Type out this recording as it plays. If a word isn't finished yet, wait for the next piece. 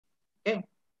Okay.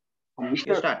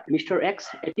 You start. Mr. X,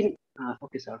 18.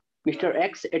 Okay, sir. Mr.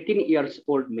 X, 18 years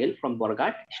old male from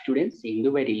Borgat, student,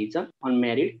 Hindu by religion,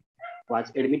 unmarried,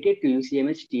 was admitted to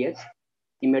UCMS TS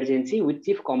emergency with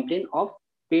chief complaint of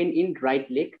pain in right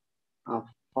leg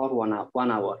for 1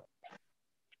 hour.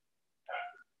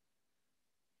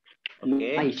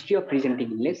 Okay. My history of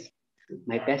presenting illness.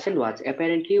 My patient was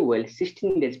apparently well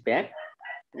 16 days back.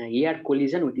 He had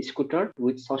collision with scooter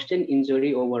with sustained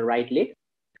injury over right leg.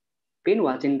 Pain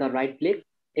was in the right leg,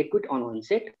 acute on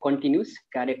onset, continuous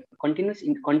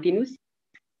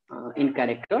in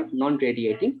character,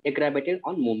 non-radiating, aggravated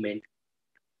on movement.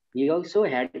 He also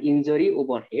had injury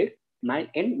over head,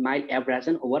 mild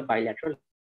abrasion over bilateral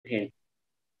hand.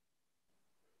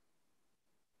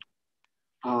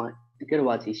 There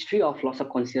was history of loss of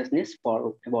consciousness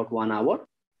for about 1 hour.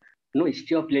 No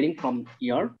history of bleeding from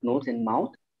ear, nose, and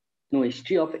mouth. No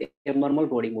history of abnormal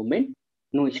body movement.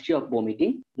 No history of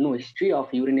vomiting. No history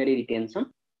of urinary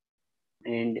retention.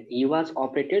 And he was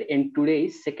operated, and today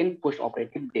is second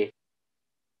post-operative day.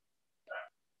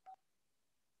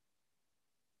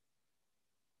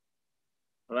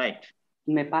 Right.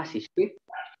 In my past history,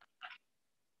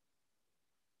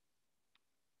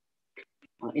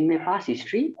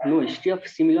 no history of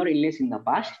similar illness in the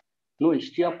past. No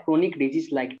history of chronic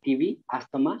disease like TB,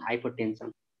 asthma,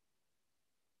 hypertension.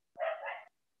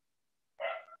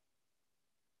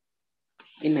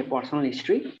 In my personal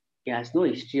history, he has no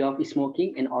history of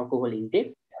smoking and alcohol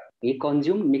intake. He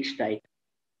consumed mixed diet.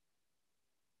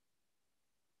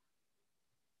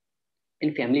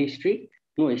 In family history,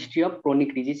 no history of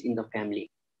chronic disease in the family.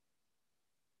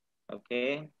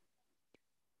 Okay.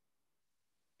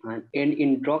 And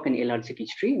in drug and allergic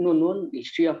history, no known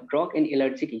history of drug and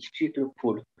allergic history to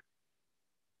food.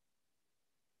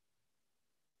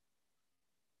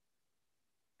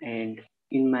 And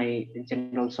in my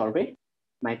general survey,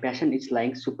 my patient is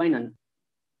lying supine on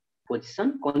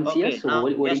position, conscious, Okay, now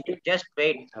well-oriented. just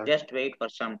wait for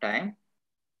some time.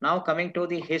 Now coming to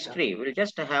the history, we'll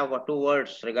just have 2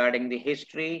 words regarding the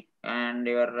history and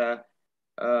your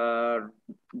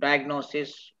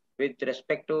diagnosis with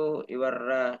respect to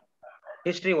your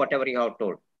history, whatever you have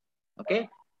told. Okay.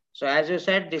 So as you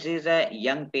said, this is a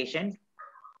young patient,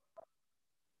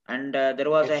 and there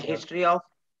was a history of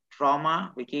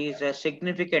trauma, which is a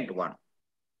significant one.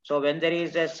 So when there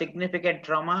is a significant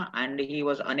trauma and he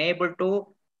was unable to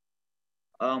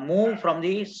move from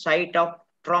the site of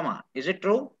trauma, is it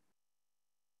true?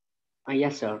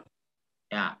 Yes, sir.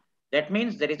 Yeah, that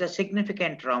means there is a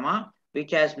significant trauma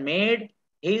which has made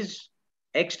his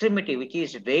extremity, which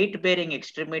is weight-bearing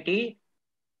extremity,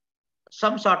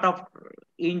 some sort of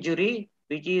injury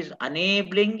which is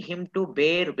enabling him to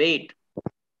bear weight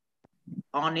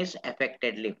on his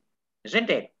affected limb, isn't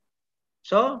it?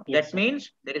 So yes, that sir.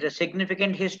 means there is a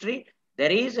significant history.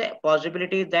 There is a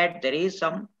possibility that there is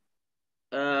some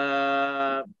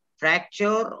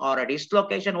fracture or a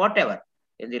dislocation, whatever,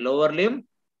 in the lower limb,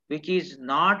 which is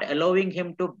not allowing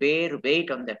him to bear weight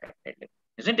on the affected limb,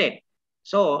 isn't it?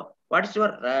 So what's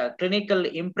your clinical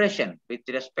impression with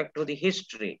respect to the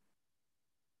history?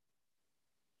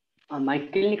 My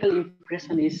clinical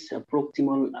impression is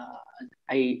proximal.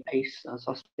 I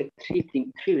suspect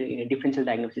three differential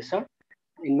diagnoses, sir.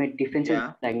 In my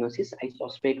differential diagnosis, I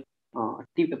suspect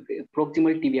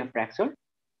proximal tibia fracture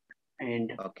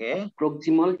and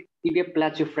proximal tibia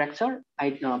plateau fracture,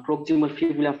 proximal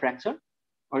fibula fracture,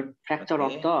 or fracture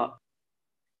of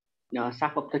the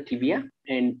shaft of the tibia,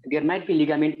 and there might be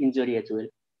ligament injury as well.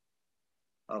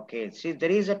 Okay, see, there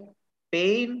is a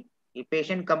pain. The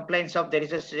patient complains of there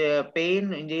is a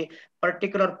pain in the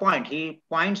particular point. He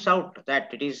points out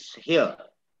that it is here.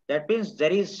 That means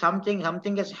there is something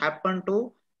has happened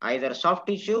to either soft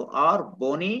tissue or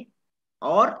bony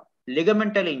or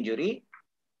ligamental injury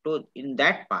to in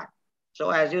that part. So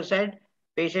as you said,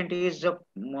 patient is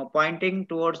pointing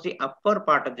towards the upper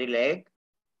part of the leg.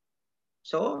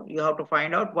 So you have to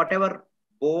find out whatever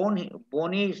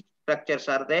bony structures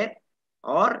are there,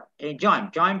 or a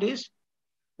joint is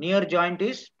near joint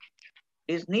is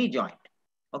knee joint.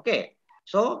 Okay,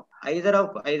 so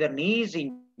either knee is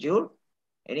injured,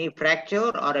 any fracture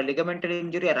or a ligamental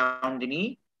injury around the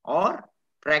knee, or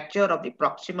fracture of the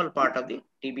proximal part of the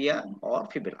tibia or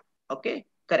fibula. Okay,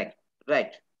 correct,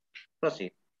 right,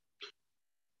 proceed.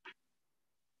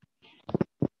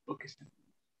 Okay, sir.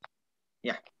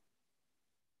 Yeah.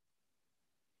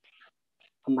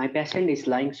 My patient is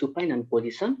lying supine on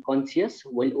position, conscious,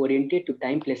 well oriented to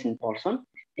time, place, and person,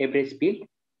 average build,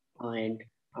 and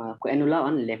cannula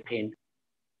on left hand.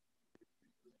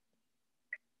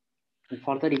 In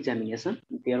further examination,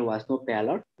 there was no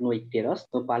pallor, no icterus,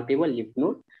 no palpable lymph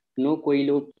node, no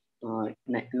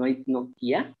no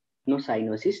KIA, no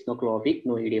cyanosis, no chlorotic,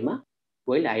 no edema,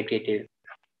 well hydrated.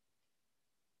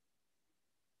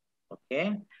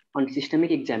 Okay. On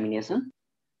systemic examination,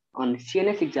 on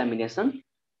CNS examination,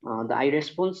 the eye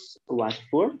response was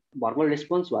 4, verbal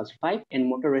response was 5, and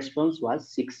motor response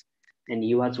was 6. And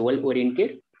he was well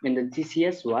oriented, and the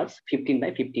GCS was 15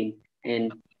 by 15,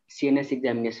 and CNS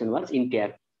examination was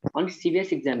entire. On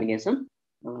CVS examination,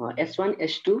 S1,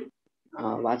 S2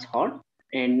 was hard,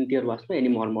 and there was no any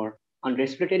murmur. On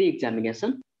respiratory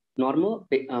examination, normal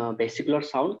vesicular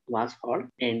sound was heard,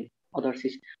 and other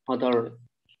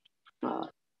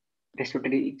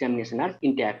respiratory examination are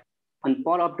intact. On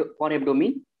per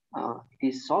abdomen, it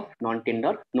is soft,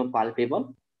 non-tender, no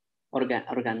palpable organ.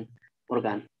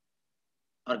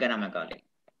 Organomegaly.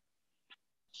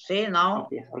 Say now,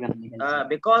 yes,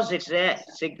 because it's a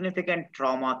significant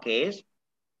trauma case,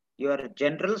 your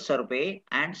general survey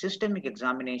and systemic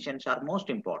examinations are most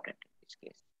important in this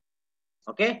case.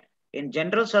 Okay. In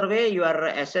general survey, you are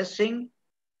assessing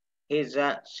his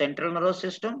central nervous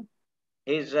system,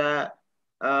 his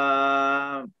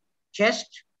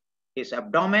chest, his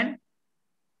abdomen,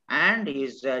 and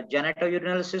his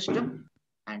genitourinary system,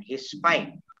 and his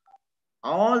spine.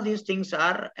 All these things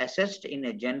are assessed in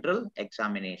a general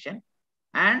examination,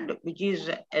 and which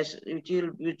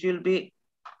will be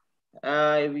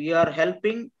we are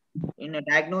helping in a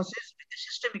diagnosis with a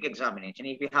systemic examination.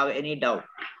 If you have any doubt,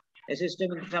 a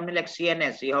systemic examination like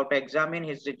CNS, you have to examine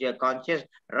his conscious,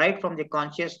 right from the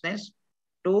consciousness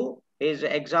to his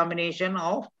examination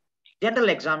of general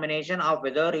examination of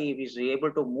whether he is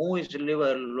able to move his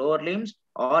lower limbs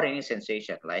or any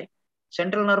sensation. Like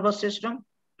central nervous system,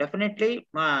 definitely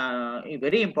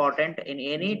very important in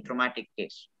any traumatic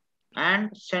case.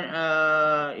 And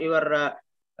your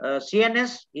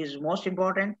CNS is most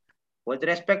important with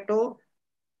respect to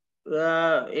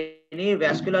any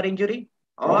vascular injury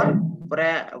or for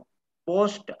a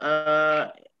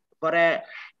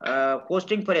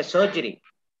posting for a surgery.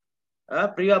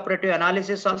 Preoperative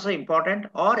analysis also important,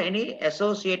 or any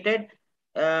associated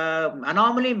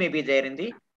anomaly may be there in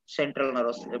the central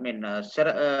nervous. I mean,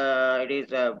 it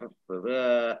is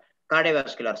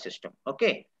cardiovascular system.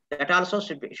 Okay, that also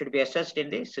should be assessed in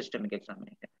the systemic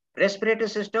examination. Respiratory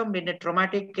system in a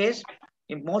traumatic case,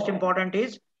 most important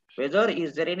is whether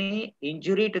is there any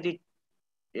injury to the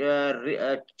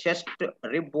chest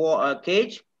rib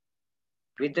cage.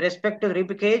 With respect to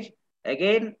rib cage,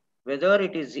 again, whether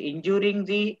it is injuring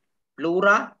the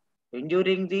pleura,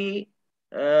 injuring the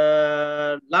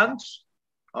lungs,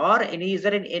 or is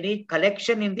there any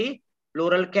collection in the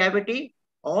pleural cavity,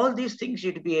 all these things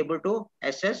should be able to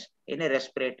assess in a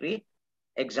respiratory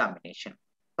examination.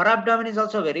 Parabdomen is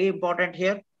also very important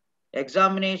here.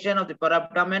 Examination of the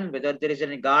parabdomen, whether there is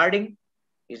any guarding,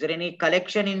 is there any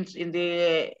collection in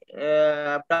the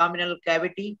abdominal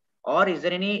cavity, or is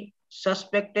there any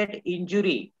suspected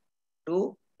injury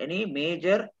to any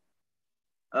major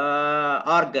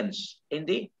organs in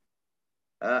the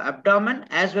abdomen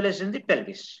as well as in the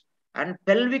pelvis. And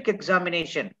pelvic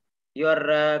examination,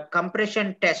 your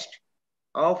compression test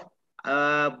of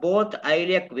both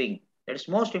iliac wing. That's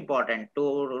most important to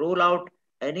rule out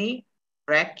any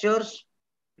fractures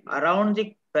around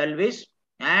the pelvis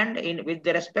and with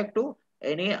respect to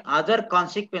any other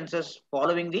consequences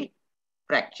following the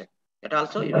fracture. That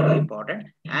also is very important.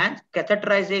 And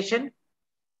catheterization,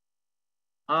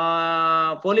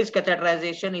 Foley's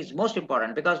catheterization is most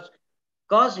important because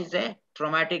it's a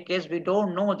traumatic case. We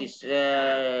don't know this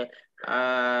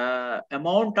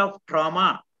amount of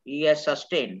trauma he has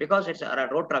sustained because it's a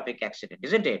road traffic accident,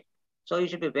 isn't it? So you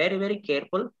should be very, very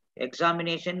careful.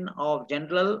 Examination of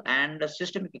general and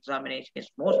systemic examination is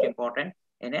most important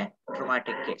in a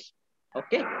traumatic case.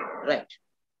 Okay, right.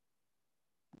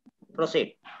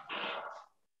 Proceed.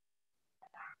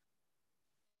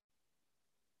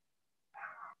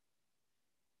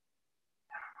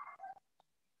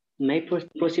 May I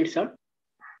proceed, sir?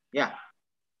 Yeah,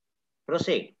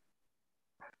 proceed.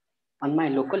 On my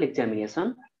local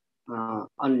examination,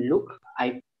 on look,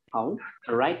 I found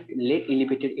right leg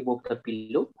elevated above the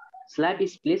pillow. Slab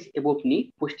is placed above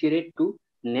knee, posterior to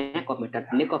neck of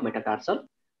metatarsal.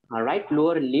 Right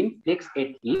lower limb flexed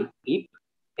at hip,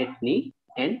 at knee,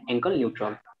 and ankle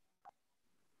neutral.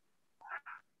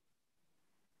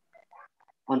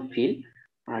 On field,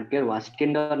 there was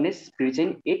tenderness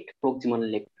present at proximal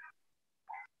leg.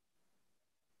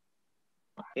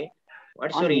 Okay.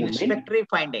 What's your inspectory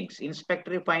findings?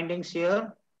 Inspectory findings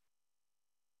here.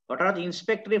 What are the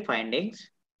inspectory findings?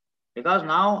 Because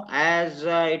now, as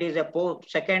it is a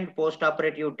second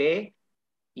post-operative day,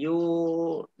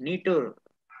 you need to,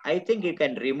 I think you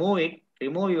can remove it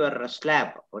remove your slab,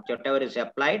 whatever is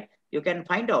applied, you can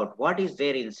find out what is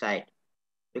there inside,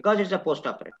 because it's a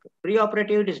post-operative.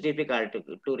 Pre-operative, it is difficult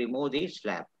to remove the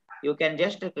slab. You can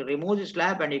just remove the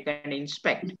slab and you can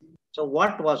inspect. So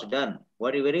what was done?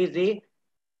 Where is the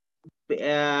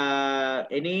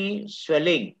any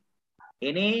swelling,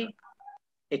 any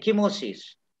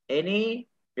ecchymosis, any,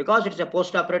 because it's a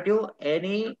post-operative,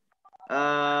 any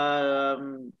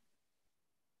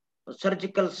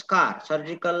surgical scar,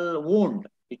 surgical wound,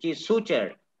 which is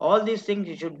sutured, all these things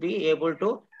you should be able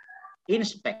to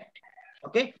inspect.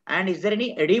 Okay, and is there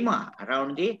any edema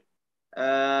around the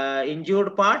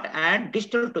injured part and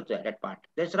distal to that part?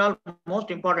 These are all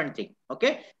most important thing.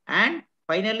 Okay, and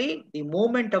finally the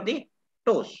movement of the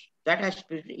toes, that has to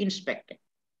be inspected.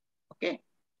 Okay,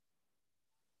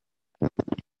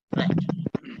 right.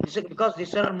 Because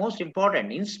these are most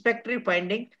important. Inspectory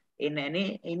finding in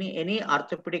any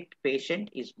orthopedic patient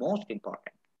is most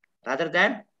important rather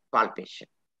than palpation.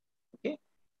 Okay,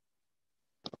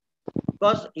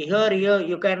 because here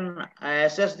you can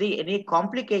assess the any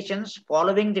complications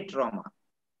following the trauma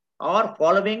or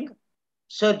following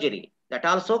surgery, that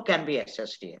also can be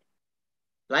assessed here,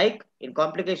 like in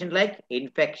complications like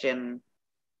infection,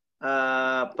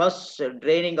 pus,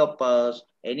 draining of pus,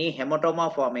 any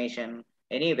hematoma formation,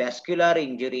 any vascular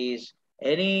injuries,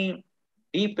 any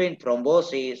deep vein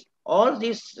thrombosis, all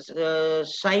these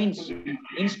signs,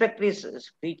 inspectory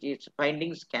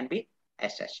findings can be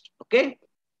assessed. Okay,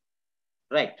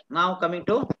 right. Now coming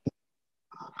to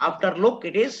after look,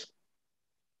 it is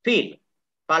feel,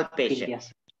 palpation.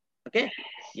 Yes. Okay,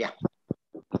 yeah.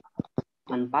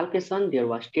 On palpation, there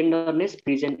was tenderness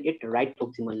present at right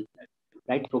proximal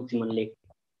leg.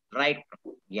 Right,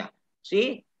 yeah.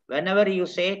 See, whenever you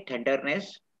say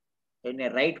tenderness in a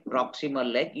right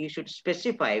proximal leg, you should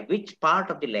specify which part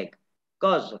of the leg.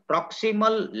 Because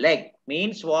proximal leg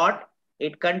means what?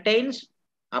 It contains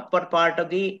upper part of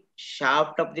the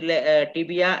shaft of the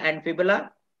tibia and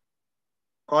fibula,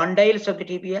 condyles of the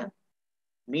tibia,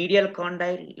 medial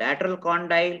condyle, lateral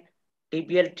condyle,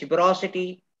 tibial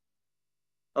tuberosity.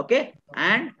 Okay,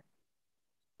 and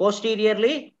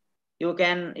posteriorly you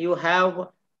have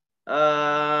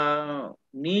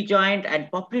knee joint and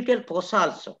popliteal fossa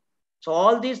also. So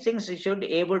all these things you should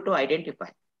be able to identify.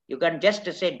 You can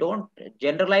just say, don't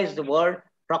generalize the word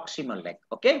proximal leg.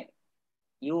 Okay,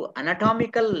 you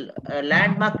anatomical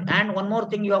landmark. And one more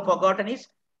thing you have forgotten is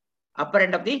upper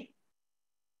end of the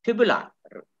fibular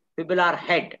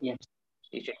head. Yes.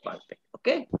 You should palpate.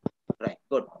 Okay, right,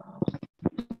 good.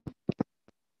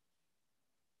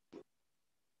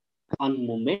 On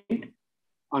movement,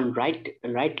 on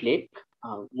right leg,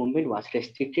 movement was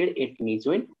restricted at knee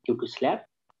joint due to slap.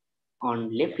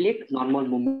 On left leg, normal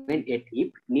movement at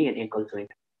hip, knee, and ankle joint.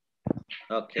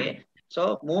 Okay,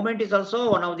 so movement is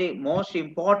also one of the most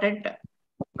important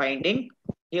finding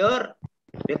here,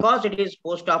 because it is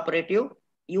post-operative.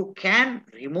 You can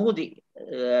remove the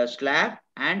slab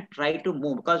and try to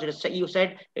move, because you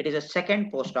said it is a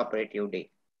second post-operative day,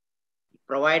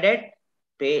 provided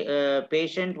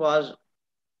patient was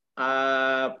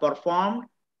performed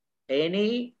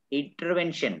any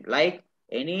intervention like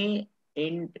any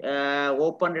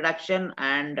open reduction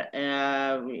and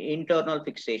internal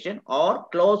fixation, or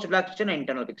closed reduction and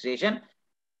internal fixation.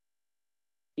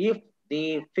 If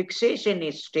the fixation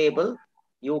is stable,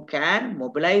 you can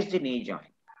mobilize the knee joint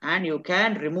and you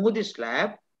can remove the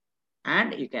slab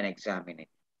and you can examine it.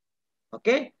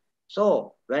 Okay,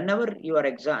 so whenever you are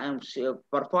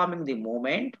performing the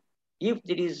movement, if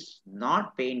it is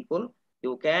not painful,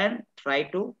 you can try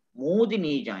to move the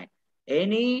knee joint.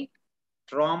 Any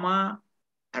trauma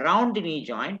around the knee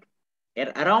joint,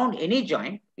 around any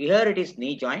joint, here it is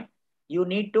knee joint, you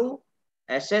need to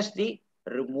assess the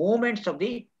movements of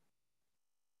the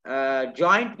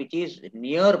joint which is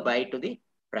nearby to the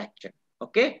fracture.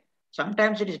 Okay,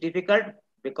 sometimes it is difficult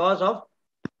because of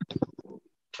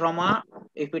trauma.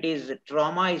 If it is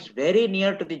trauma is very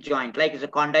near to the joint, like the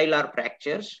condylar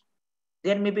fractures,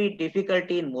 there may be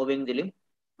difficulty in moving the limb,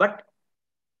 but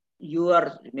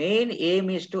your main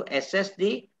aim is to assess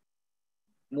the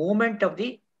movement of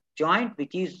the joint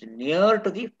which is near to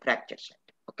the fracture site.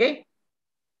 Okay,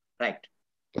 right.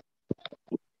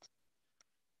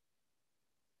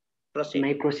 Proceed.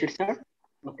 May I proceed, sir?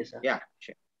 Okay, sir. Yeah,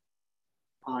 sure.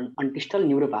 On distal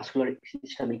neurovascular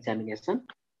system examination,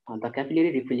 the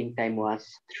capillary refilling time was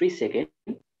 3 seconds,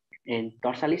 and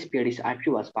dorsalis pedis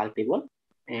artery was palpable,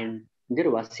 and there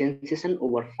was sensation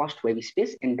over first wave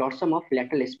space, and dorsum of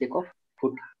lateral aspect of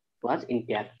foot was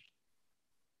intact.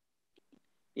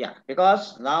 Yeah,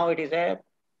 because now it is a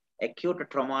acute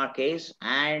trauma case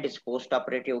and it's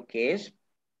post-operative case.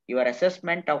 your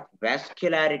assessment of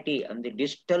vascularity on the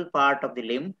distal part of the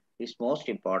limb is most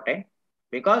important,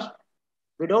 because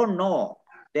we don't know,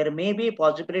 there may be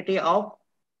possibility of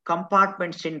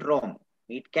compartment syndrome.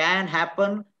 It can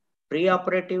happen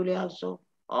pre-operatively also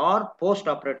or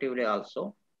post-operatively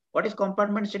also. What is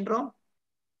compartment syndrome?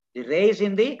 The raise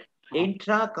in the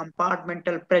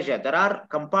intra-compartmental pressure. There are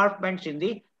compartments in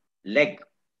the leg: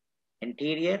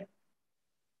 anterior,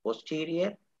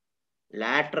 posterior,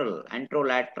 lateral,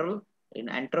 anterolateral. In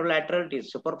anterolateral, it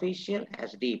is superficial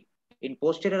as deep. In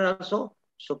posterior also,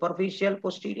 superficial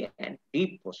posterior and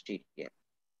deep posterior.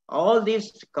 All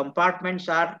these compartments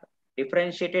are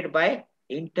differentiated by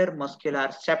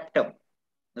intermuscular septum,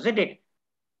 isn't it?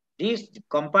 These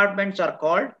compartments are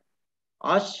called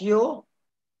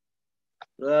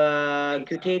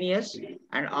osteocutaneous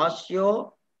and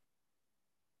osteo.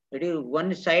 It is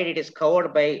one side it is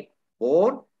covered by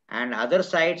bone, and other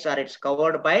sides are it's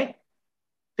covered by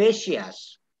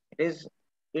fascias. It is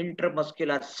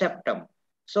intramuscular septum.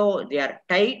 So they are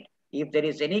tight. If there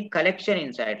is any collection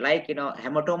inside, like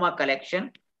hematoma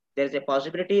collection, there is a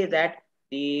possibility that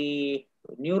the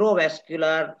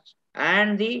neurovascular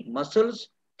and the muscles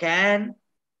can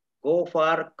go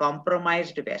for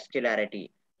compromised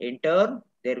vascularity. In turn,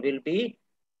 there will be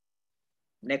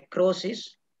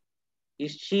necrosis,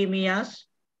 ischemias.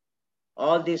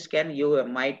 All this you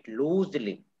might lose the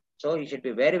limb. So you should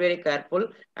be very, very careful,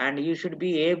 and you should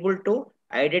be able to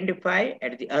identify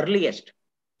at the earliest.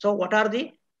 So what are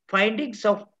the findings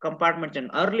of compartment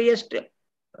syndrome? Earliest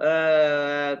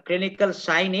clinical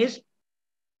sign is,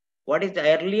 what is the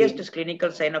earliest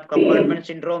clinical sign of compartment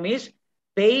syndrome is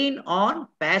pain on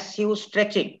passive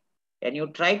stretching. When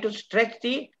you try to stretch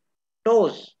the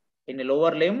toes in the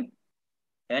lower limb,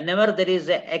 whenever there is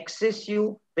an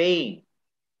excessive pain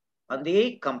on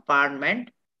the compartment,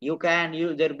 there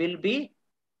will be,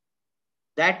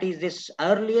 that is this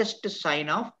earliest sign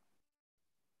of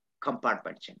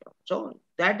compartment syndrome. So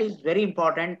that is very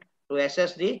important to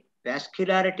assess the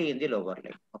vascularity in the lower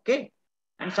limb. Okay.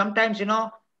 And sometimes,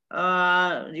 your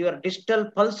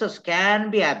distal pulses can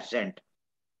be absent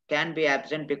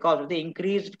because of the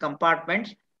increased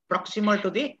compartments proximal to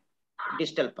the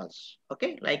distal pulse.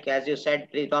 Okay. Like as you said,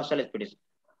 the dorsalis pedis.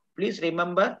 Please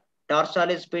remember,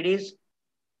 dorsalis pedis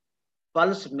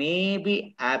pulse may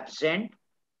be absent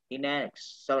in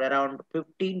around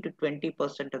 15 to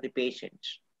 20% of the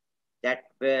patients. That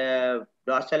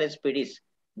dorsalis pedis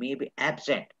may be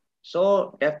absent.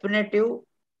 So definitive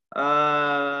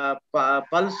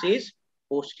pulse is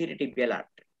posterior tibial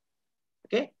artery.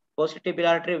 Okay, posterior tibial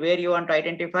artery, where you want to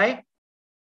identify,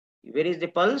 where is the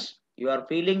pulse? You are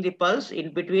feeling the pulse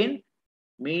in between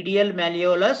medial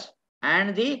malleolus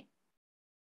and the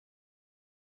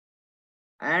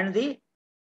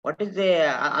what is the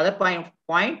other point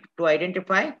to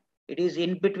identify? It is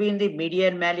in between the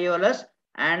medial malleolus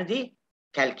and the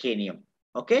calcaneum.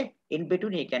 Okay, in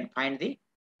between you can find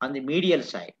on the medial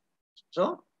side.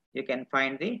 So you can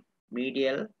find the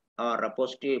medial or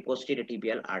posterior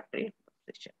tibial artery.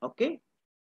 Okay,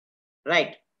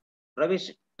 right. Ravi,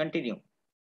 continue.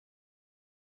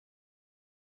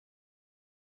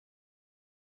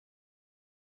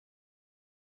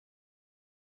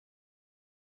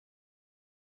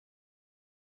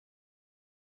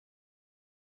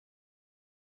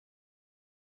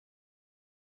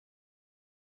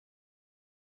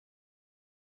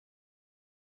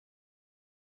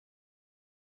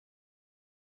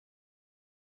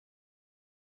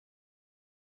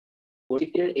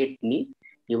 At knee.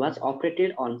 He was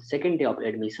operated on 2nd day of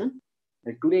admission.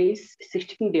 Today is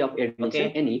 16th day of admission,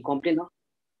 Okay. and he complained of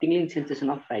tingling sensation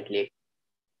of right leg.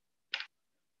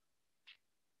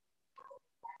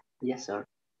 Yes, sir.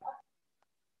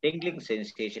 Tingling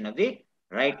sensation of the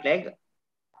right leg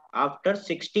after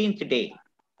 16th day.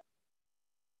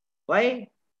 Why?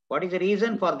 What is the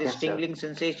reason for this tingling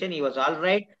sensation? He was all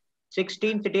right.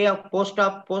 16th day of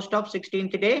post-op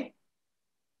 16th day.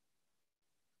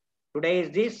 Today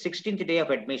is the 16th day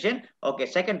of admission. Okay,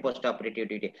 second post-operative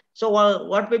day. So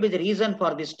what will be the reason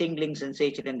for this tingling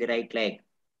sensation in the right leg?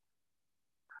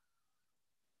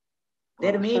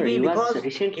 There may be because was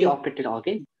recently operated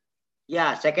again.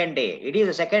 Yeah, second day. It is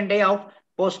the second day of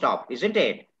post-op, isn't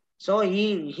it? So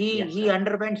he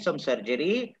underwent some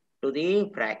surgery to the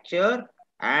fracture,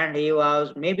 and he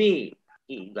was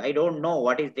I don't know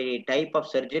what is the type of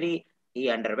surgery he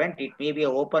underwent. It may be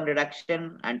an open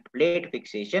reduction and plate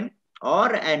fixation,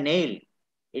 or a nail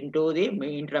into the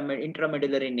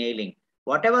intramedullary nailing.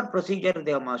 Whatever procedure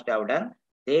they must have done,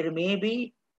 there may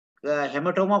be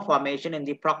hematoma formation in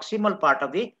the proximal part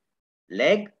of the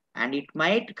leg, and it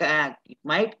might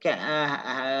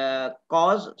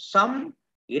cause some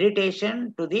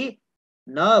irritation to the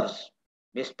nerves,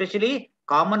 especially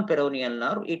common peroneal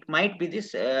nerve. It might be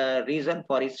this reason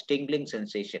for its tingling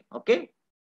sensation. Okay.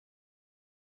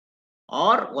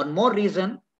 Or one more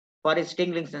reason for its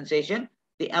tingling sensation,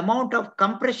 the amount of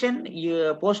compression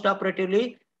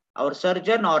post-operatively our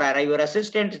surgeon or your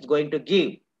assistant is going to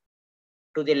give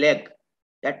to the leg.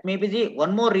 That may be the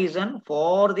one more reason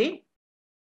for the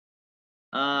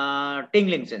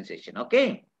tingling sensation.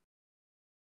 Okay.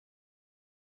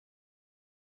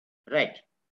 Right.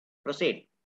 Proceed.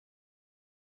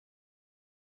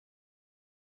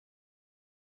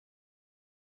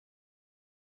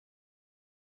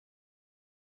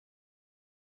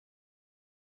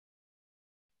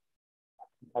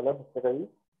 Hello, Mr. Ravi.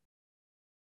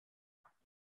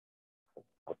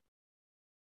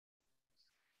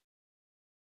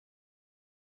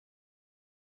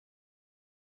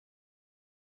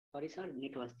 Sorry, sir.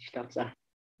 It was disturbed, sir.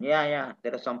 Yeah.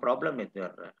 There is some problem with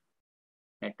your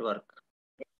network.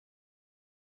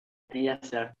 Yes,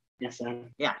 sir. Yes, sir.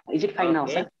 Yeah. Is it fine now,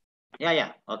 sir?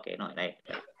 Yeah. Okay. No, right.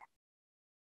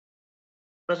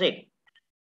 Proceed.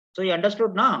 So you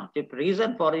understood now the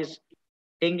reason for his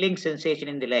tingling sensation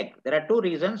in the leg. There are two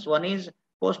reasons. One is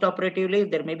post-operatively,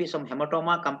 there may be some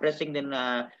hematoma compressing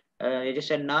the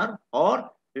adjacent nerve,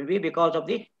 or maybe because of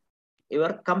the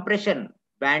your compression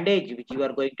bandage which you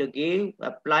are going to give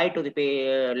apply to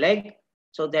the leg.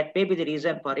 So that may be the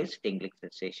reason for his tingling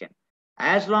sensation.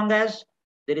 As long as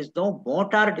there is no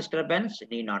motor disturbance,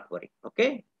 need not worry.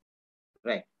 Okay,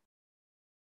 right.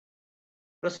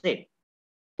 Proceed.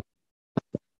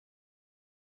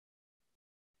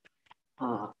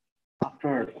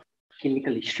 After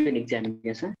clinical history and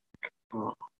examination,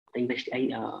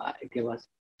 there was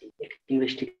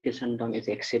investigation done as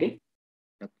X-ray.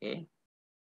 Okay.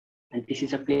 And this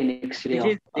is a plain X-ray of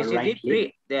right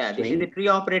leg. This is the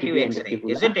pre-operative X-ray,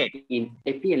 isn't it? In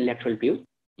epi and lateral view,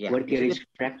 yeah, where there is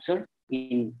fracture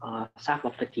in shaft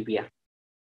of the tibia.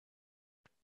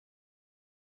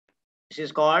 This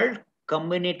is called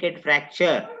comminuted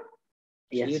fracture.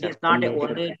 Yes, it is not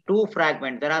only two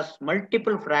fragments. There are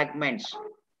multiple fragments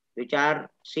which are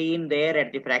seen there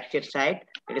at the fracture site.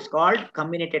 It is called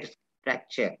comminuted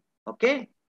fracture. Okay,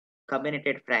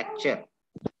 comminuted fracture.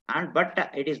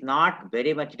 But it is not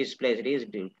very much displaced. It is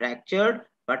fractured,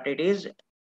 but it is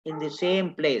in the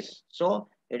same place. So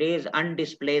it is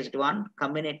undisplaced one,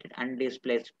 comminuted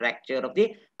undisplaced fracture of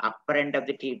the upper end of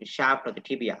the shaft of the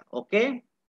tibia. Okay.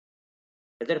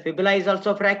 Whether fibula is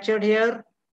also fractured here?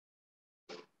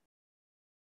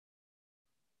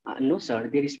 No, sir.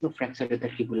 There is no fracture at the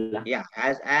fibula. Yeah,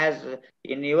 as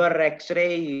in your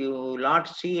X-ray, you will not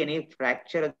see any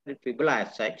fracture of the fibula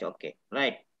as such. Okay,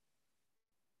 right.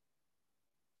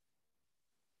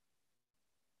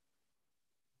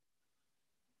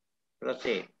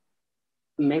 Proceed.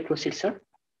 May I proceed, sir?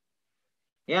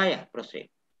 Yeah, proceed.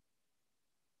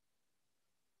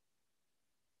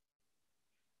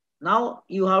 Now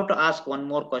you have to ask one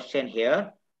more question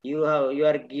here. You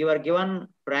are given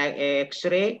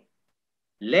X-ray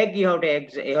leg. You have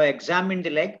to examine the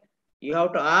leg. You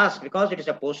have to ask, because it is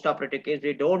a post-operative case.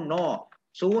 We don't know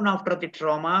soon after the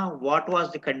trauma what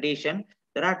was the condition.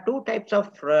 There are two types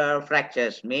of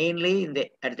fractures, mainly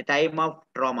at the time of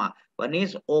trauma. One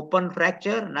is open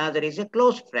fracture, another is a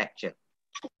closed fracture.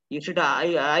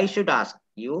 I should ask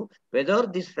you whether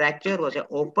this fracture was an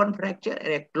open fracture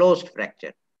or a closed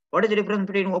fracture. What is the difference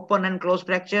between open and closed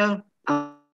fracture?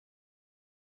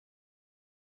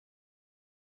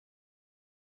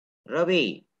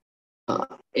 Ravi.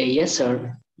 Yes,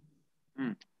 sir.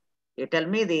 You tell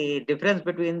me the difference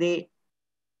between the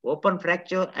open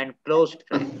fracture and closed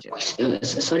fracture.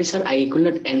 Sorry, sir. I could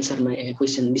not answer my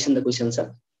question. Listen the question,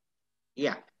 sir.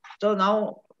 Yeah. So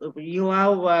now you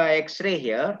have X-ray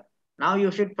here. Now you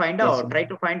should find out, try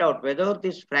to find out whether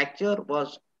this fracture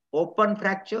was open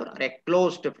fracture or a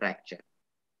closed fracture.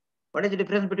 What is the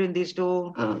difference between these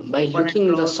two? By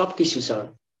looking the soft tissue, sir.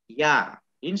 Yeah.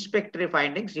 Inspectory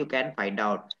findings, you can find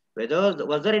out whether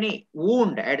was there any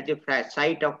wound at the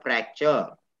site of fracture.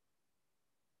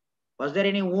 Was there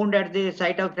any wound at the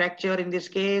site of fracture in this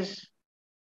case?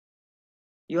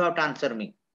 You have to answer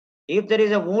me. If there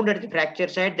is a wound at the fracture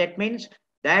site, that means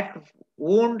that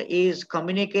wound is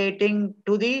communicating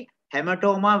to the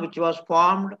hematoma which was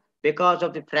formed because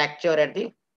of the fracture at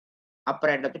the upper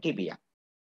end of the tibia.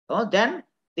 So then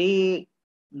the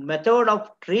method of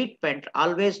treatment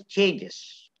always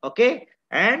changes. Okay.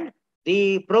 And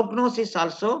the prognosis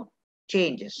also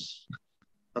changes.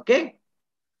 Okay.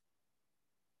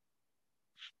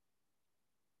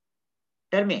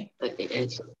 Tell me.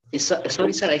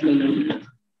 Sorry, sir. I can.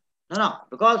 No,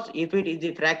 because if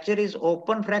the fracture is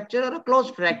open fracture or a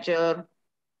closed fracture,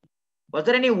 was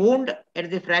there any wound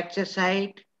at the fracture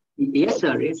site? Yes,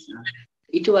 sir. Yes, sir.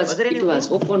 Was there any It was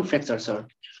wound? open fracture, sir.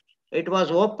 It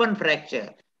was open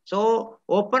fracture. So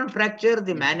open fracture,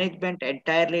 the Yes, management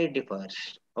entirely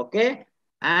differs. Okay,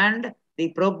 and the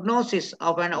prognosis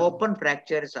of an open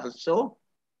fracture is also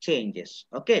changes.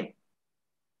 Okay,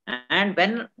 and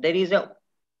when there is a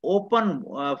open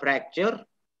fracture,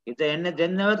 if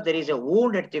whenever there is a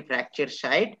wound at the fracture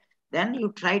site, then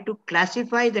you try to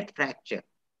classify that fracture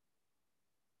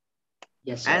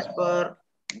yes, as sir. per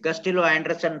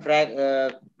Gustillo-Anderson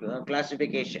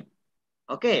classification.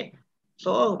 Okay,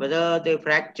 so whether the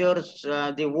fractures,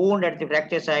 the wound at the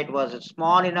fracture site was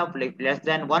small enough, like less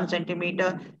than 1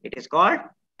 centimeter, it is called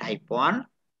type 1.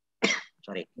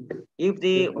 Sorry. If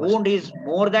the It was wound is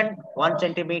more than 1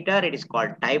 centimeter, it is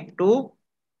called type 2.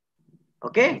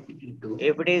 Okay. into.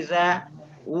 If it is a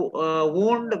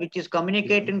wound which is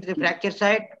communicating to the fracture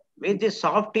site with the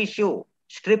soft tissue,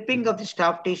 stripping of the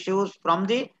soft tissues from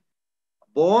the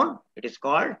bone, it is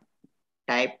called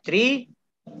type 3.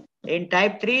 In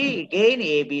type 3, again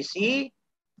ABC,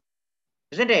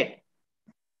 isn't it?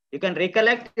 You can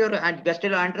recollect your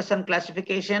Gustilo-Anderson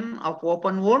classification of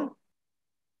open wound.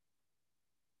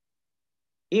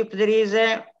 If there is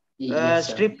a Yes,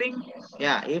 sir. stripping,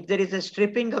 yeah, if there is a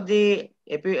stripping of the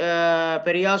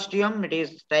periosteum, it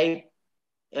is type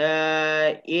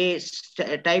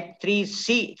type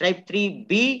 3C, type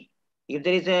 3B. If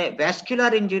there is a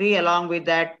vascular injury along with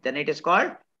that, then it is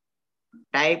called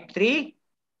type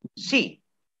 3C.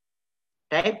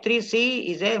 Type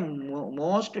 3C is a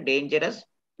most dangerous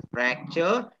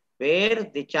fracture where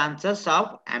the chances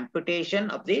of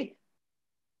amputation of the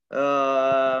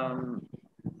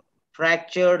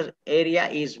fractured area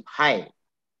is high.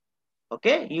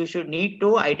 Okay, you should need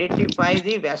to identify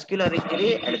the vascular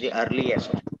injury at the earliest.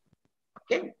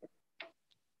 Okay,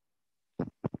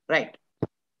 right.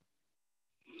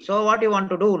 So what you want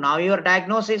to do now? Your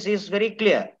diagnosis is very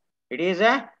clear. It is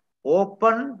a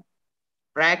open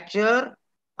fracture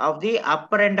of the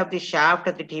upper end of the shaft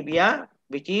of the tibia,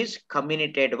 which is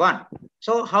comminuted one.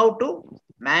 So how to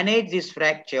manage this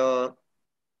fracture?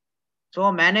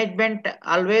 So management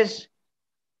always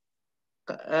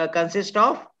consists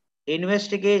of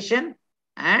investigation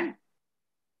and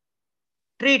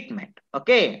treatment.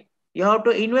 Okay, you have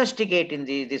to investigate in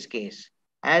this case.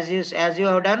 As you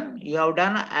have done,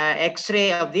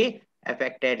 X-ray of the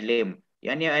affected limb.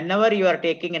 Whenever you are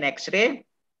taking an X-ray,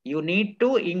 you need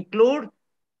to include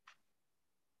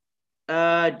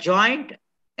joint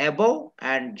above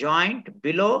and joint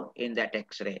below in that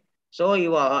X-ray. So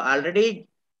you have already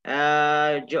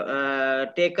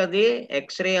taken the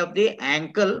X-ray of the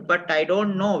ankle, but I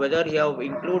don't know whether you have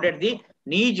included the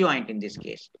knee joint in this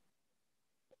case.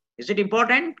 Is it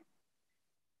important?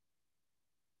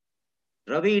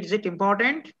 Ravi, is it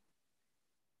important?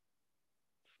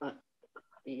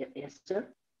 Yes, sir.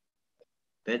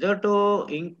 Whether to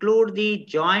include the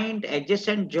joint,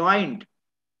 adjacent joint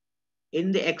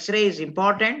in the X-ray is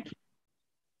important.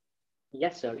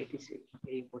 Yes, sir. It is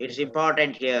very important. It's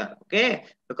important here. Okay.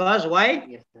 Because why?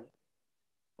 Yes, sir.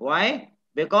 Why?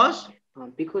 Because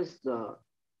the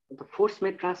force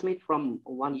may transmit from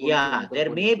one bone to yeah, another there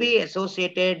bone. may be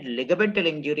associated ligamental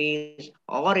injuries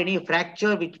or any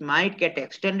fracture which might get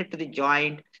extended to the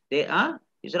joint. These are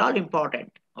all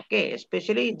important. Okay,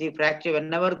 especially the fracture,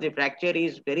 whenever the fracture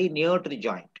is very near to the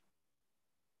joint.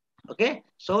 Okay,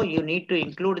 so you need to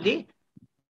include the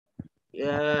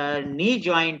knee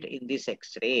joint in this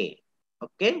X-ray.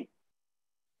 Okay,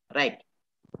 right.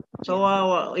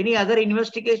 So, any other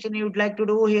investigation you would like to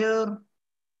do here?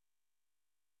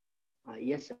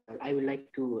 Yes, sir. I would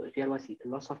like to. There was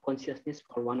loss of consciousness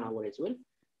for 1 hour as well.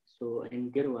 So,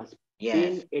 and there was Yes.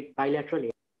 pain at bilateral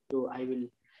end. So, I will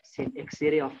send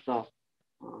X-ray of the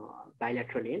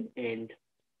bilateral end and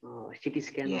CT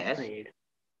scan of Yes. the head.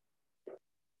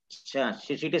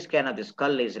 CT scan of the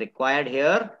skull is required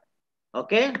here.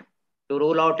 Okay, to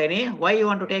rule out any. Why you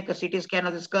want to take a CT scan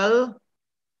of the skull?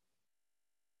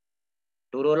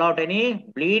 To rule out any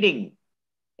bleeding.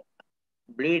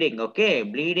 Okay,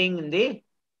 bleeding in the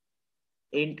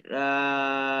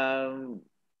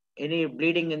any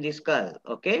bleeding in the skull.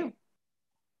 Okay,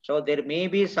 so there may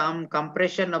be some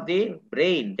compression of the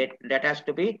brain that has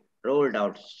to be ruled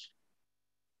out.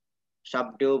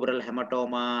 Subdural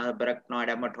hematoma, barachnoid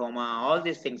hematoma, all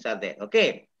these things are there.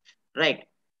 Okay, right.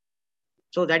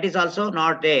 So that is also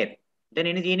not there. Then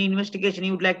any investigation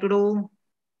you would like to do?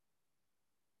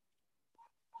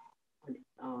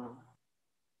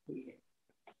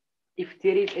 If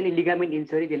there is any ligament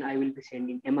injury, then I will be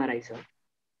sending MRI, sir.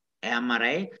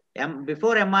 MRI.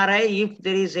 Before MRI, if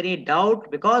there is any doubt,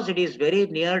 because it is very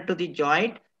near to the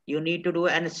joint, you need to do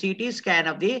an CT scan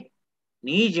of the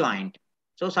knee joint.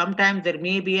 So sometimes there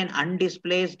may be an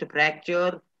undisplaced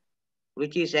fracture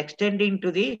which is extending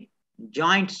to the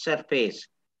joint surface.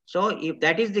 So if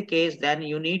that is the case, then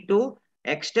you need to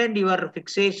extend your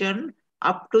fixation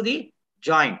up to the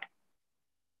joint.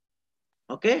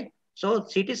 Okay, so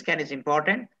CT scan is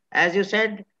important. As you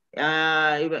said,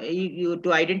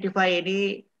 to identify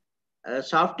any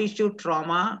soft tissue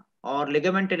trauma or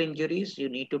ligamental injuries, you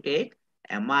need to take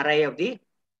MRI of the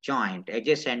joint,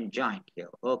 adjacent joint here.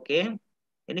 Okay,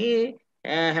 any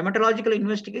hematological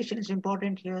investigation is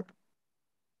important here.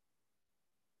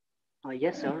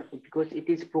 Yes, sir, because it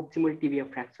is proximal tibia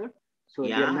fracture. So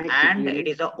yeah, there might and be it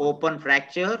is an open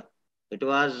fracture. It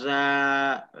was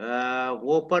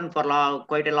open for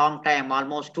quite a long time,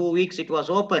 almost 2 weeks it was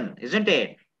open, isn't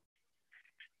it?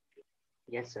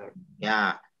 Yes, sir.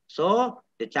 Yeah, so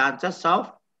the chances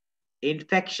of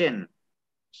infection,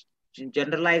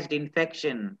 generalized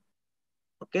infection,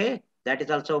 okay, that is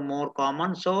also more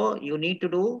common. So you need to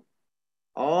do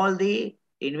all the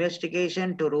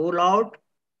investigation to rule out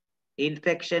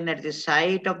infection at the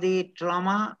site of the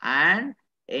trauma, and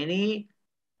any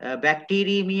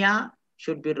bacteremia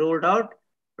should be ruled out.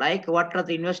 Like, what are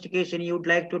the investigation you'd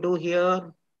like to do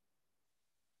here?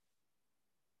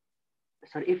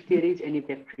 Sir, if there is any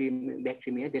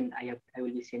bacteremia, then I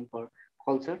will be sent for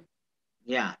culture.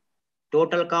 Yeah,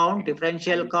 total count,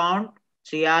 differential count,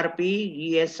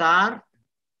 CRP, ESR,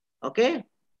 okay,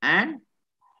 and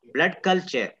blood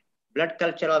culture. Blood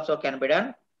culture also can be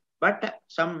done, but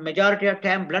some majority of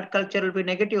time blood culture will be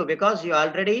negative, because you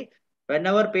already,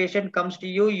 whenever patient comes to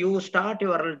you, you start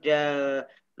your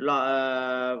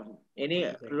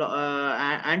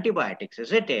antibiotics,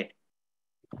 isn't it?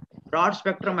 Broad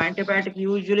spectrum antibiotic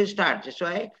usually starts. That's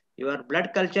why your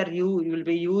blood culture you will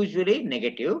be usually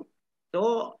negative.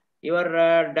 So your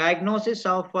diagnosis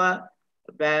of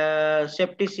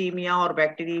septicemia or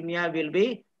bacteremia will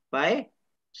be by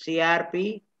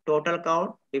CRP, total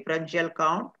count, differential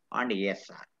count, and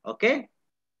ESR. Okay,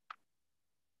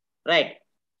 right.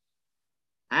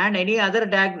 And any other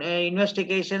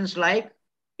investigations like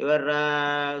your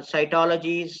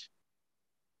cytologies,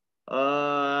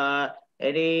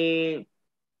 any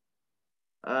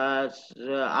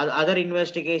other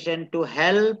investigation to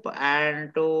help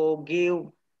and to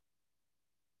give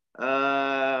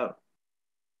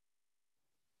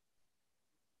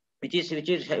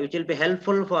which will be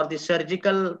helpful for the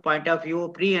surgical point of view,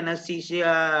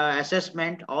 pre-anesthesia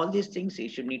assessment. All these things you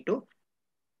should need to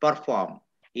perform.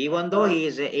 Even though he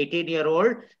is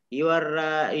 18-year-old, your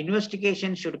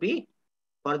investigation should be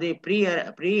for the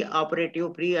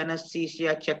pre-operative,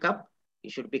 pre-anesthesia checkup.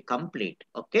 It should be complete.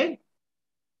 Okay,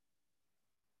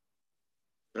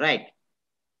 right.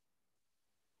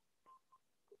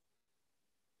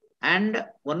 And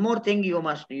one more thing you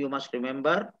must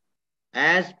remember,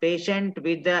 as patient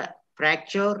with the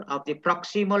fracture of the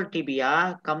proximal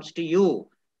tibia comes to you,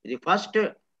 the first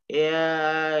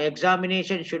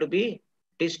examination should be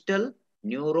distal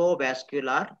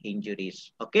neurovascular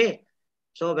injuries. Okay,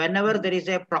 so whenever there is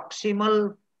a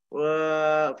proximal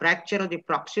fracture of the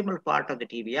proximal part of the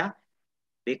tibia,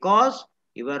 because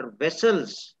your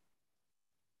vessels,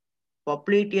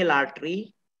 popliteal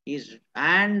artery is,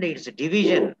 and its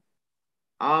division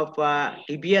of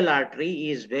tibial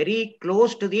artery is very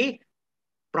close to the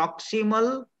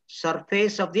proximal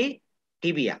surface of the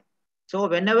tibia. So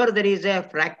whenever there is a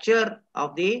fracture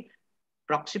of the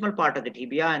proximal part of the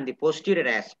tibia and the posterior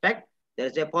aspect, there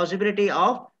is a possibility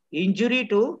of injury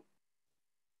to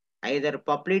either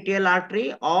popliteal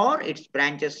artery or its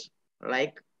branches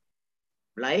like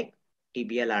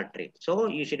tibial artery. So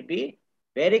you should be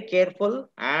very careful,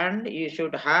 and you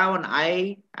should have an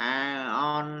eye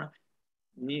on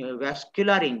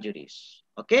vascular injuries.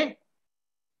 Okay,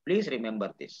 please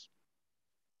remember this.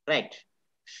 Right.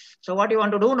 So what you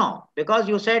want to do now? Because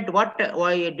you said what?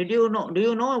 Why did you know? Do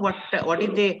you know what is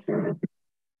the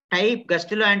type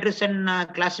Gastello-Anderson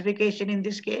classification in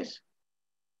this case?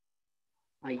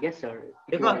 Yes, sir.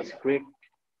 It Because was great.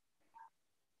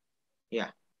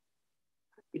 Yeah.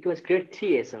 It was grade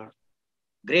 3, sir.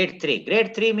 Grade 3.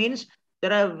 Grade 3 means they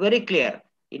are very clear.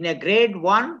 In a grade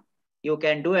 1, you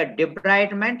can do a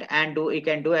debridement and you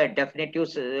can do a definitive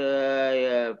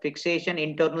fixation,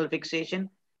 internal fixation.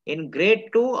 In grade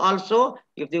 2 also,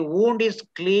 if the wound is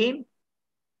clean,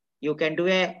 you can do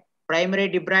a primary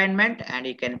debridement and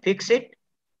you can fix it.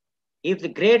 If the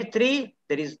grade 3,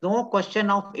 there is no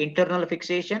question of internal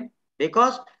fixation,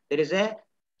 because there is a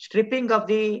stripping of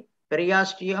the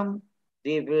periosteum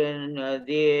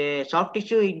the soft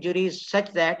tissue injury is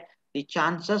such that the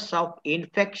chances of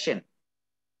infection,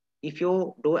 if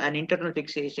you do an internal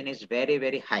fixation, is very,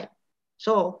 very high.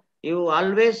 So you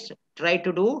always try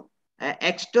to do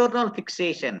external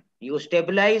fixation. You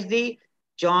stabilize the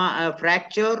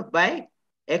fracture by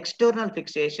external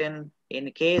fixation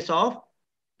in case of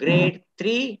grade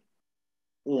 3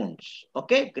 wounds.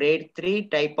 Okay, grade 3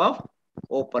 type of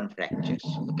open fractures.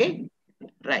 Okay,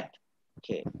 right.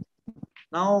 Okay.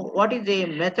 Now, what is the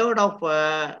method of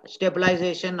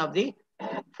stabilization of the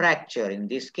fracture in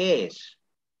this case?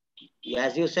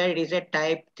 As you said, it is a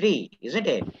type 3, isn't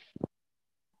it?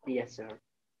 Yes, sir.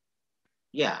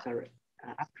 Yeah. Sir,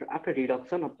 after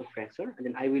reduction of the fracture,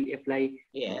 then I will apply.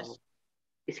 Yes.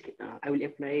 I will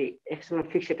apply external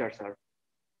fixator, sir.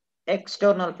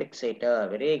 External fixator.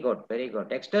 Very good. Very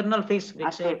good. External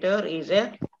fixator is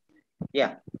a,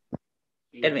 yeah.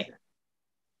 Tell me.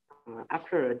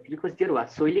 After, because there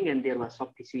was swelling and there was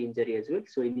soft tissue injury as well.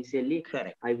 So initially,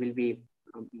 correct, I will be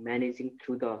managing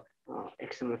through the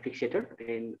external fixator,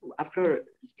 and after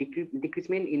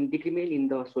decrement in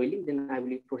the swelling, then I will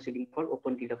be proceeding for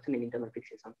open reduction and internal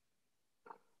fixation.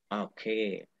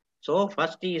 Okay. So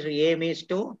first is aim is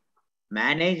to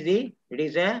manage the, it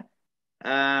is a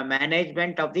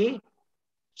management of the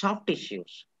soft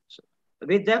tissues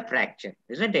with the fracture,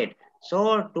 isn't it?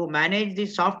 So to manage the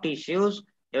soft tissues,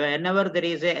 whenever there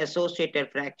is a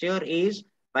associated fracture, is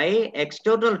by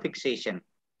external fixation,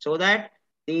 so that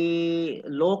the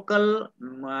local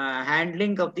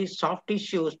handling of the soft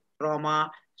tissues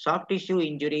trauma, soft tissue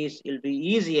injuries will be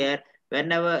easier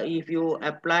whenever if you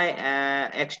apply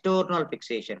external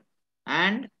fixation,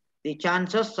 and the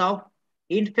chances of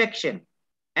infection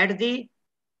at the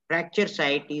fracture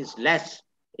site is less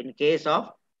in case of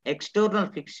external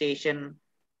fixation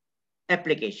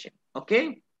application.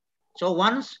 Okay. So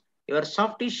once your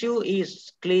soft tissue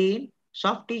is clean,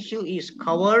 soft tissue is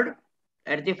covered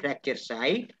at the fracture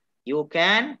site, you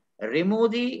can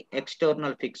remove the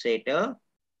external fixator,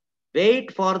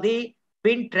 wait for the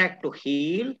pin track to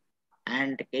heal,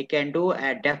 and you can do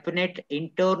a definite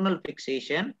internal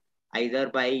fixation either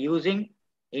by using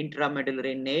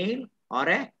intramedullary nail or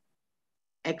a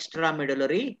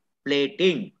extramedullary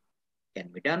plating can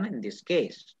be done in this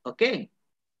case. Okay.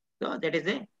 So that is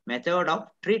a method of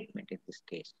treatment in this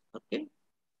case. Okay.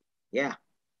 Yeah.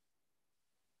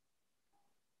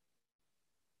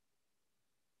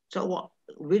 So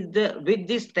with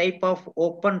this type of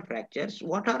open fractures,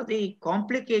 what are the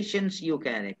complications you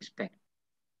can expect?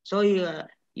 So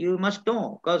you must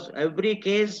know, because every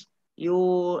case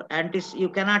you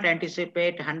cannot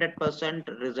anticipate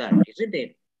 100% result, isn't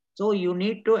it? So you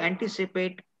need to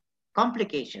anticipate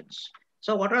complications.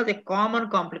 So what are the common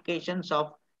complications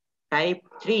of type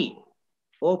 3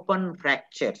 open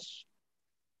fractures?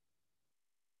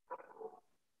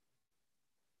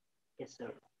 Yes,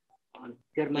 sir.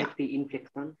 There might be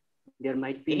infection. There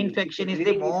might be infection is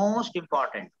the most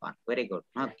important one. Very good.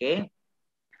 Okay.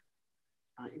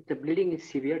 If the bleeding is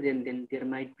severe, then there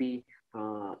might be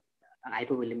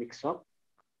hypovolemic shock.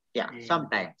 Yeah,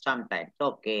 sometimes.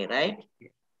 Okay, right?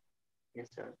 Yes,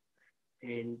 sir.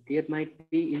 And there might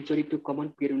be injury to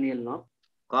common peroneal nerve.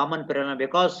 Common peroneal,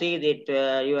 because see that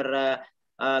your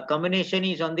combination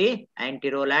is on the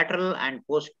anterolateral and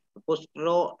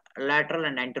posterolateral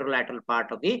and anterolateral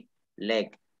part of the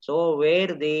leg. So where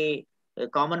the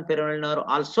common peroneal nerve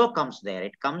also comes there,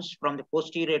 it comes from the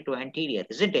posterior to anterior,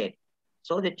 isn't it?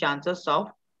 So the chances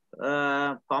of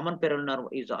common peroneal nerve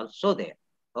is also there.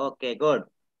 Okay, good.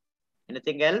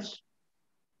 Anything else?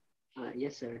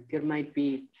 Yes, sir. There might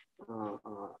be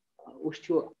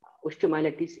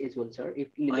osteomyelitis as well, sir. If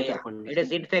in the later condition. It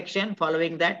is infection.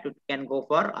 Following that, it can go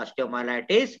for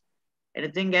osteomyelitis.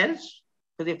 Anything else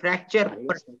to the fracture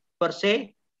per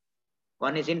se?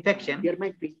 One is infection. There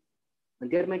might be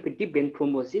deep vein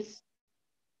thrombosis.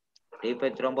 Deep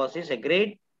vein thrombosis,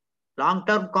 agreed.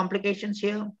 Long-term complications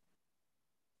here.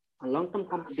 Long-term,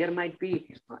 there might be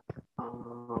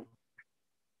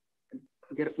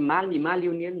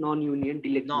malunion, non-union,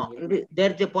 delayed union.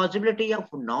 There's the possibility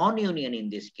of non-union in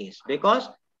this case, because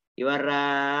your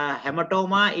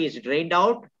hematoma is drained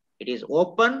out, it is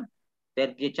open,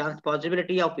 there's the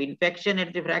possibility of infection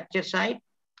at the fracture site.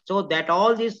 So that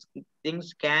all these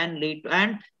things can lead to,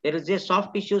 and there is a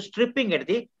soft tissue stripping at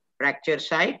the fracture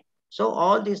site. So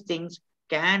all these things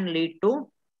can lead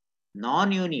to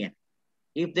non-union.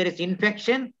 If there is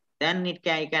infection, then you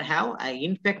can have an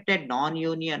infected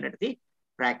non-union at the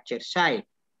fracture site.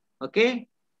 Okay.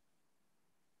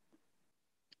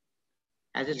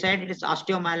 As I said, it is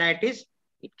osteomyelitis.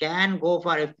 It can go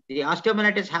for, if the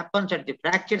osteomyelitis happens at the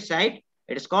fracture site,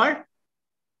 it is called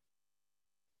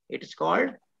it is called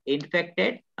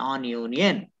infected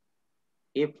non-union.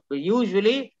 If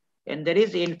usually when there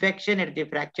is infection at the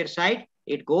fracture site,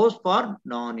 it goes for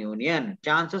non-union.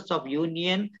 Chances of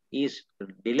union is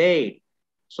delayed.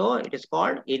 So it is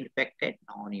called infected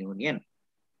non-union.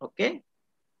 Okay.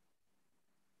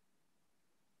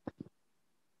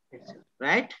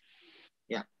 Right?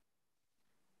 Yeah.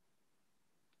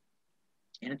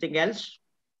 Anything else?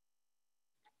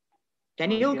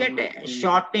 Can you get a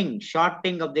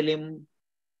shortening of the limb?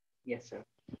 Yes, sir.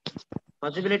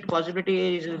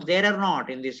 Possibility is there or not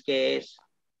in this case?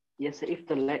 Yes, sir. If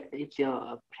the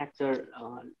fracture,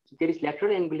 there is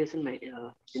lateral angulation.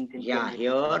 Yeah,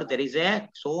 here there is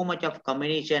so much of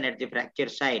combination at the fracture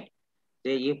site.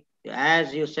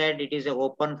 As you said, it is an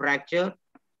open fracture.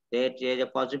 There is a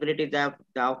possibility that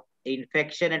the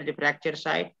infection at the fracture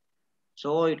site.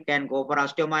 So it can go for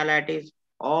osteomyelitis.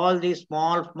 All these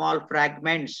small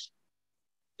fragments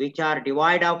which are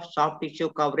devoid of soft tissue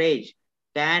coverage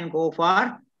can go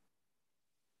for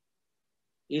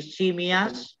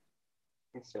ischemias,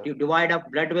 devoid of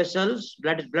blood vessels,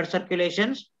 blood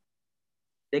circulations.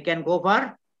 They can go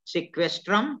for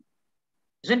sequestrum,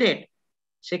 isn't it?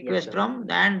 Sequestrum,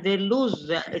 yes, and they lose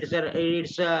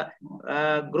its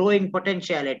growing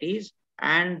potentialities,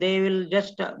 and they will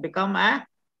just become a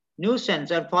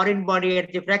nuisance or foreign body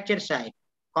at the fracture site,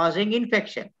 causing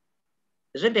infection,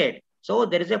 isn't it? So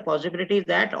there is a possibility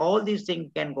that all these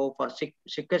things can go for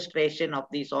sequestration of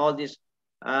all these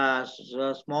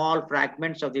small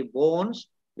fragments of the bones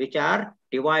which are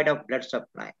devoid of blood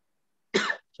supply.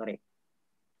 Sorry.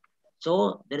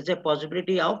 So there is a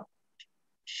possibility of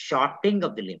shortening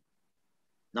of the limb.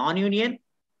 Non-union,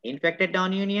 infected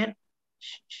non-union,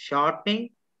 shortening.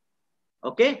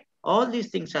 Okay, all these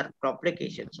things are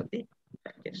complications of the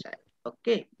fracture site.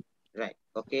 Okay, right.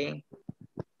 Okay.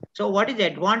 So what is the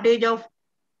advantage of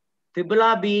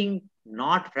fibula being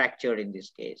not fractured in this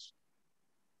case?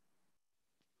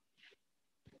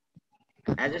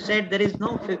 As I said, there is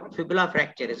no fibula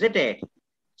fracture, isn't it?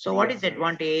 So what is the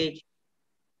advantage?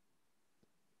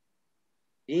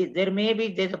 There may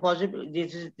be, there's a possibility,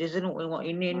 this is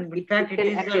in fact, it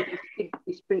is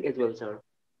a spring as well, sir.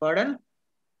 Pardon?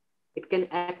 It can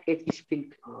act as a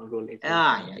splint role.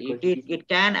 Yeah, it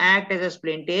can act as a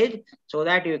splintage so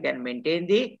that you can maintain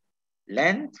the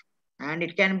length, and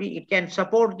it can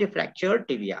support the fractured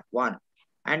tibia. One,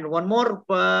 and one more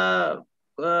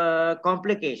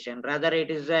complication, rather it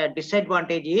is a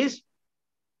disadvantage, is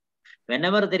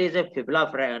whenever there is a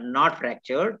fibula not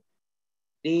fractured,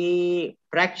 the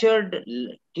fractured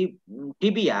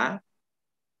tibia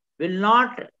will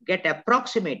not get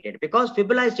approximated because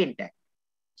fibula is intact.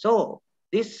 So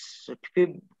this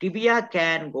tibia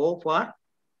can go for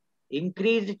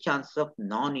increased chance of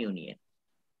non-union.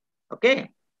 Okay,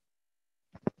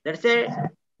 that's a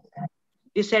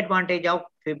disadvantage of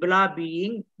fibula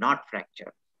being not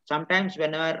fractured. Sometimes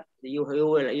whenever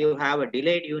you have a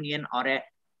delayed union or a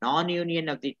non-union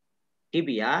of the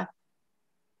tibia,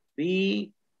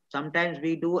 sometimes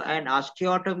we do an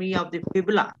osteotomy of the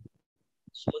fibula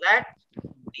so that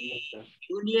the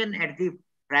union at the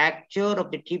fracture of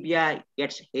the tibia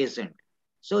gets hastened.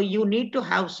 So you need to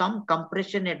have some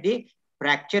compression at the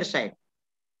fracture site.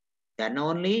 Then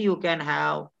only you can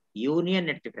have union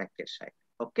at the fracture site.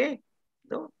 Okay.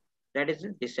 So that is the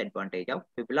disadvantage of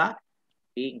fibula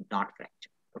being not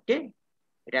fractured. Okay.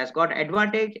 It has got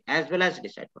advantage as well as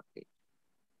disadvantage.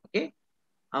 Okay.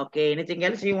 Okay. Anything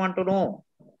else you want to know?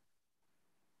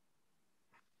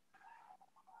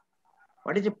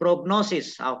 What is the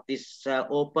prognosis of this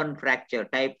open fracture,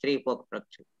 type 3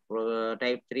 fracture,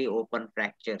 type 3 open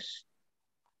fractures?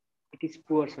 It is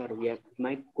poor, sir. We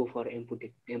might go for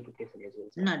amputation as well,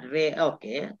 sir. Not really.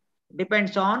 Okay.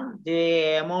 Depends on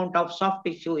the amount of soft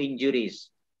tissue injuries.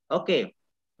 Okay.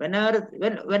 Whenever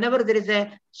there is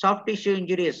a soft tissue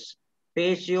injuries,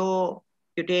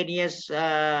 faciocutaneous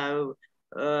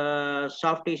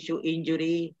soft tissue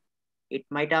injury, it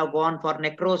might have gone for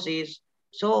necrosis.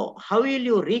 So how will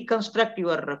you reconstruct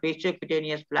your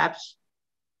faciocutaneous flaps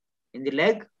in the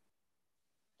leg?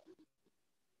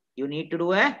 You need to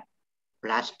do a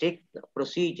plastic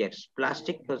procedures.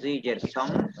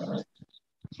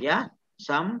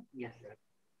 Some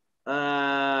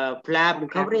flap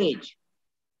coverage.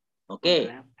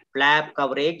 Okay, flap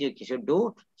coverage you should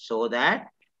do so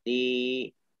that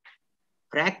the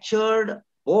fractured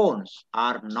bones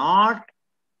are not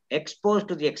exposed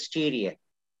to the exterior.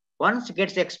 Once it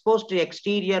gets exposed to the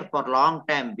exterior for long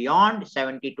time, beyond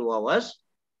 72 hours,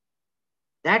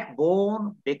 that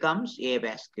bone becomes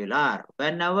avascular.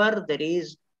 Whenever there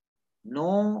is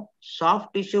no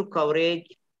soft tissue coverage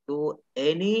to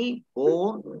any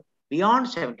bone beyond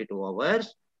 72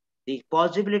 hours, the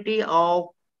possibility of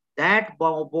that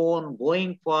bone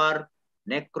going for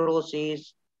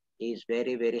necrosis is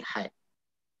very, very high.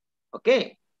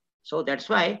 Okay. So that's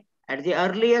why at the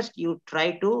earliest you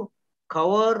try to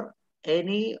cover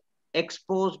any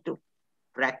exposed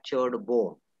fractured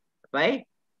bone by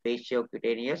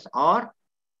fasciocutaneous or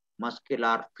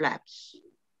muscular flaps.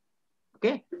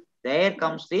 Okay. There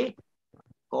comes the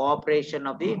cooperation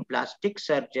of the plastic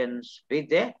surgeons with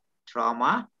the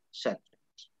trauma surgeons.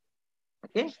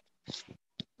 Okay.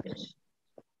 Yes.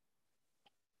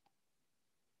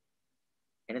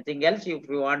 Anything else? If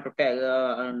you want to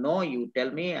tell, no, you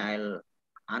tell me, I'll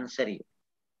answer you.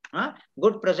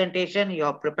 Good presentation. You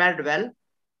have prepared well.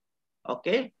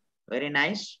 Okay. Very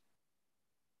nice.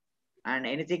 And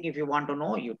anything, if you want to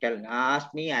know, you tell,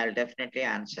 ask me, I'll definitely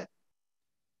answer.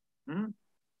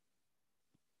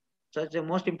 So it's the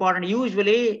most important.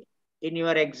 Usually in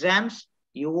your exams,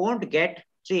 you won't get,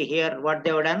 see here what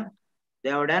they have done. They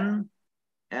have done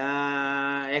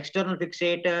external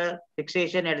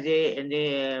fixation at the in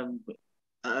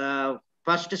the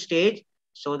first stage,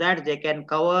 so that they can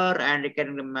cover and they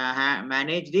can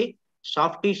manage the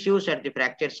soft tissues at the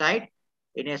fracture site.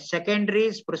 In a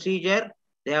secondary procedure,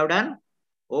 they have done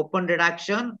open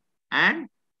reduction and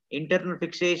internal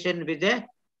fixation with a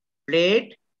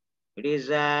plate. It is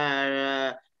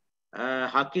a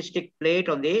hockey stick plate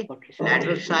on the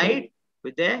lateral side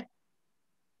with a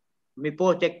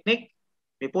MIPO technique.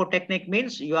 MIPO technique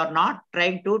means you are not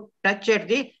trying to touch at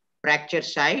the fracture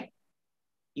site.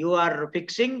 You are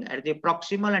fixing at the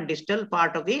proximal and distal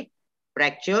part of the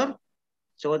fracture,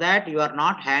 so that you are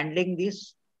not handling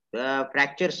this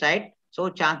fracture site. So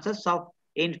chances of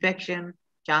infection,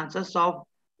 chances of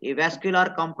a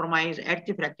vascular compromise at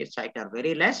the fracture site are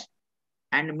very less.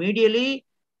 And medially,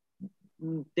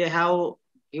 they have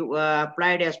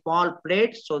applied a small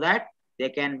plate so that they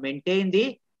can maintain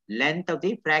the length of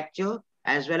the fracture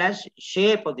as well as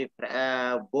shape of the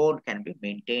bone can be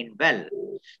maintained well.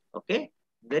 Okay,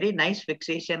 very nice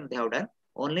fixation they have done.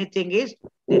 Only thing is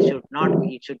it should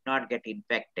not get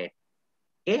infected.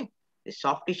 Okay, the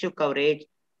soft tissue coverage,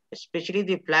 especially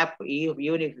the flap,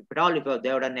 even if at all if they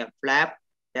have done a flap,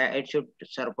 that it should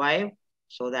survive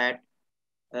so that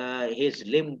his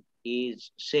limb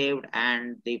is saved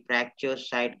and the fracture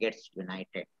site gets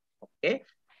united. Okay,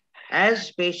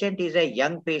 as patient is a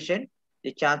young patient,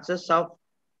 the chances of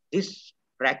this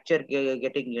fracture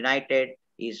getting united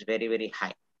is very, very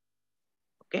high.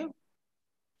 Okay,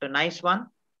 so nice one.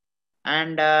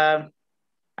 And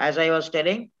as I was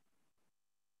telling,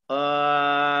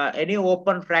 any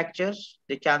open fractures,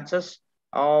 the chances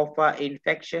of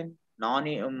infection,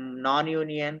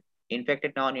 non-union,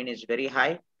 infected non-union is very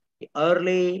high. The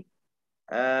early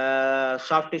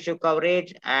soft tissue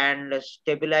coverage and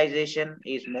stabilization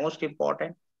is most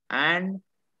important. And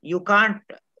you can't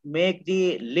make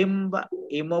the limb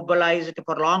immobilized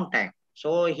for a long time.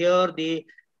 So here the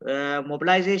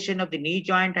mobilization of the knee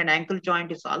joint and ankle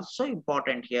joint is also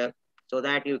important here, so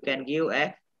that you can give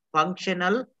a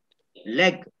functional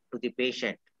leg to the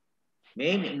patient.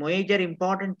 Major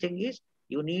important thing is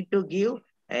you need to give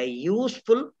a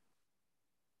useful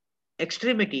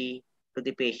extremity to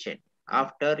the patient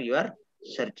after your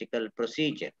surgical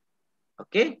procedure.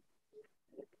 Okay?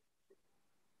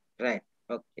 Right.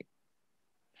 Okay.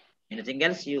 Anything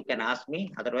else you can ask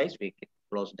me? Otherwise, we can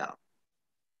close down.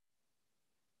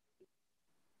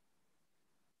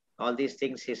 All these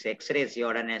things is X-rays. You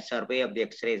had done a survey of the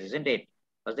X-rays, isn't it?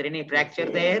 Was there any fracture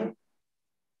there?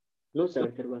 No,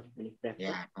 sir. There was any fracture.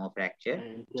 Yeah, no fracture.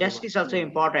 Chest is also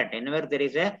important. Whenever there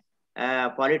is a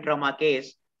polytrauma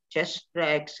case, chest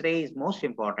X-ray is most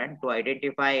important to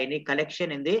identify any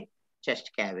collection in the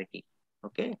chest cavity.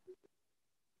 Okay?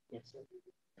 Yes, sir.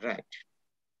 Right.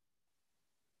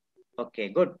 Okay,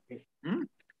 good.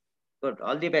 Good.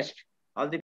 All the best. All the